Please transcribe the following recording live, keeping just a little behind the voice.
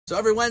So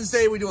every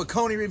Wednesday we do a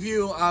Coney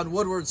review on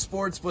Woodward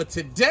Sports, but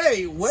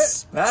today what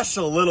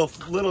special little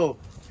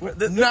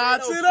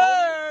not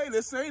today.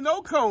 This ain't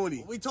no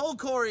Coney. We told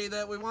Kory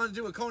that we wanted to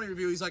do a Coney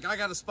review. He's like, I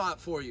got a spot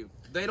for you.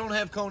 They don't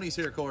have Coneys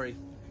here, Kory.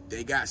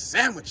 They got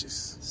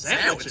sandwiches.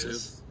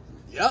 Sandwiches?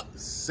 Yep,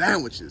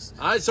 sandwiches.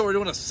 All right, so we're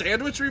doing a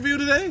sandwich review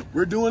today?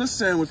 We're doing a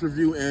sandwich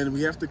review, and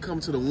we have to come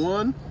to the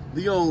one,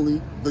 the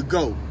only, the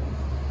GOAT,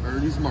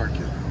 Ernie's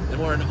Market. And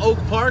we're in Oak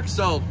Park,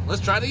 so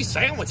let's try these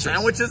sandwiches.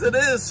 Sandwiches it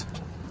is.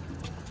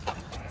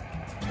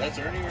 That's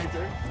Ernie right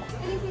there.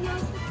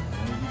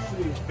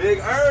 Big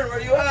Ern, where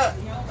you at?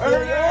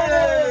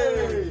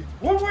 Ernie!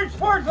 Woodward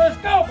Sports, let's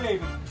go,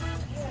 baby!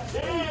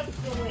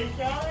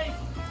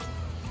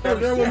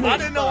 I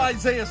didn't know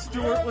Isaiah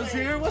Stewart was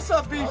here. What's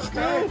up, Beef Stew?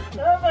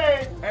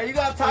 Hey, you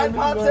got Tide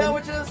Pod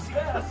sandwiches?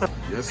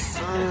 Yes,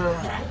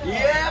 sir.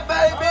 Yeah,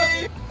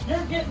 baby!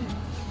 You're getting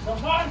the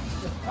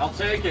monster. I'll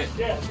take it.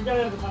 Yes, you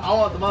gotta have the monster. I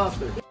want the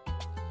monster.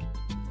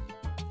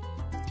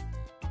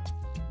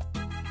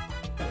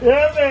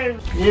 Yeah, baby.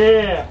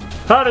 Yeah.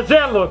 How does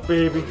that look,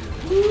 baby?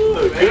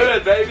 Look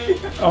good, baby.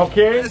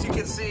 Okay. As you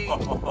can see,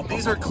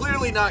 these are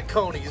clearly not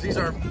Coneys. These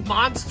are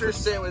monster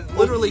sandwiches,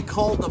 literally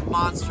called the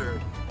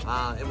Monster.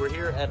 And we're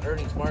here at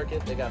Ernie's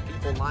Market. They got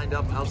people lined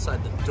up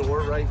outside the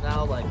door right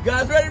now. Like, You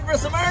guys ready for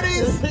some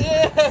Ernie's?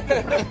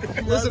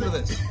 yeah. Listen to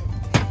this.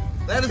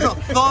 That is a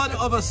thud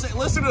of a.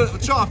 Listen to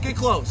it, Chalk. Get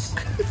close.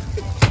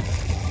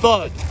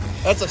 Thud.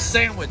 That's a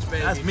sandwich,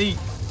 baby. That's meat.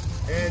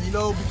 And you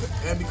know,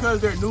 and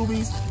because they're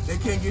newbies, they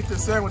can't get the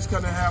sandwich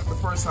cut in half the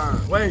first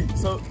time. Wait,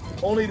 so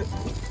only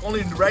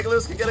the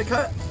regulars can get a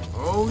cut?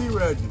 Only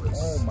regulars.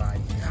 Oh my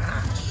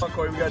gosh. Come on,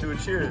 Kory, we gotta do a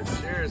cheers.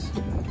 Cheers.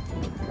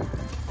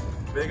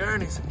 Big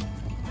Ernie's.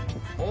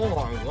 Oh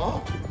my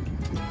God.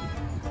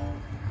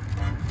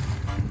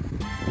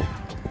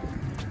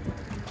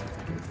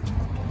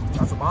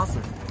 That's a monster.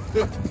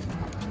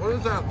 What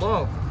is that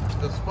love?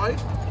 The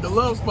spice? The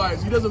love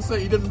spice. He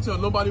doesn't tell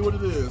nobody what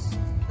it is.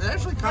 It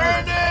actually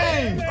kind of.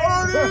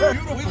 Ernie!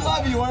 We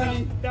love you,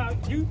 Ernie. Now,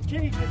 you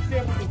taste the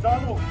sandwiches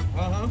all over.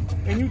 Uh-huh.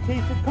 And you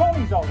taste the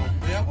Coneys all over.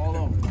 Yep. All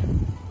over.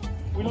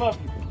 We love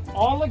you.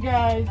 All the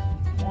guys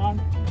want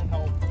to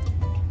know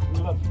we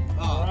love you.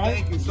 Oh, all right?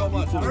 thank you so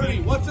much.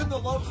 Ernie, what's in the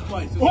love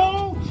spice?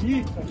 Oh,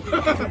 Jesus.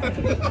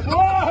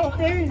 Whoa,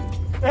 baby.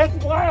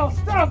 That's wild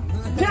stuff.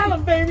 Tell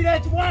him, baby,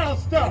 that's wild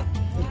stuff.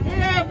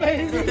 Yeah,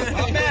 baby.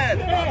 My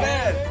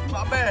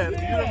man.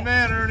 You're the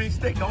man, Ernie.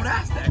 Stick. Don't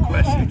ask that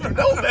question. You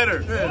know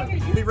better.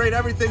 We rate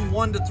everything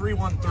 1 to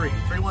 313.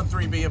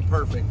 313 being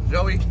perfect.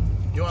 Joey,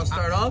 you want to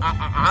start off?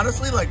 I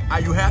honestly,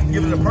 you have to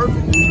give it a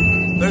perfect.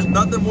 There's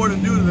nothing more to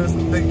do to this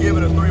than give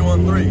it a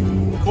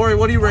 313. Kory,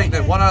 what are you rating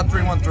it? 1 out of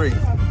 313.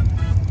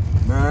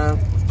 Man,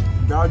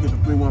 you gotta get the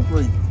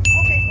 313.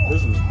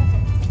 This is.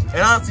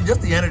 And honestly,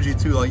 just the energy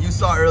too. Like you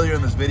saw earlier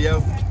in this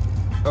video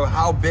of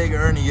how big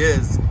Ernie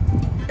is,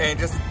 and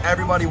just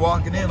everybody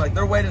walking in, like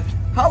they're waiting.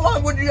 How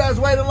long would you guys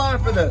wait in line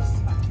for this?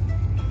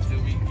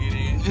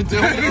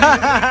 Until we get in.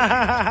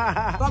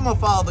 I'm gonna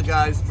follow the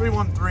guys.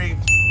 313.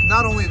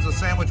 Not only is the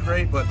sandwich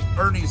great, but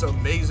Ernie's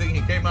amazing.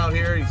 He came out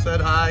here, he said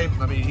hi.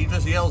 I mean, he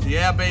just yells,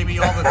 yeah, baby,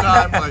 all the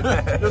time.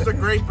 Like, just a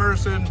great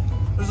person.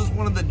 This is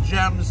one of the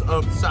gems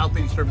of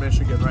southeastern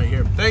Michigan right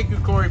here. Thank you,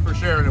 Kory, for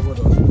sharing it with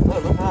us.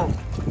 Oh, come on.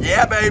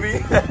 Yeah,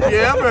 baby.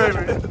 Yeah,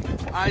 baby.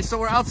 All right, so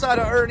we're outside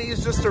of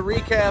Ernie's. Just to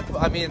recap,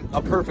 I mean,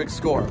 a perfect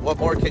score. What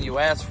more can you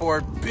ask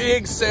for?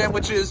 Big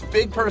sandwiches,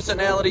 big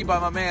personality by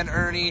my man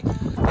Ernie,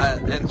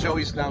 and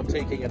Joey's now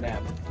taking a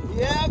nap.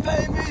 Yeah,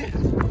 baby.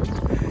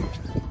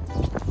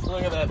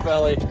 Look at that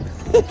belly.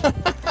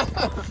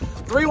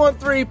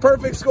 313,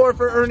 perfect score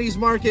for Ernie's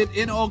Market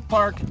in Oak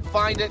Park.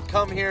 Find it,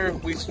 come here.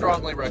 We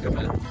strongly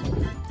recommend it.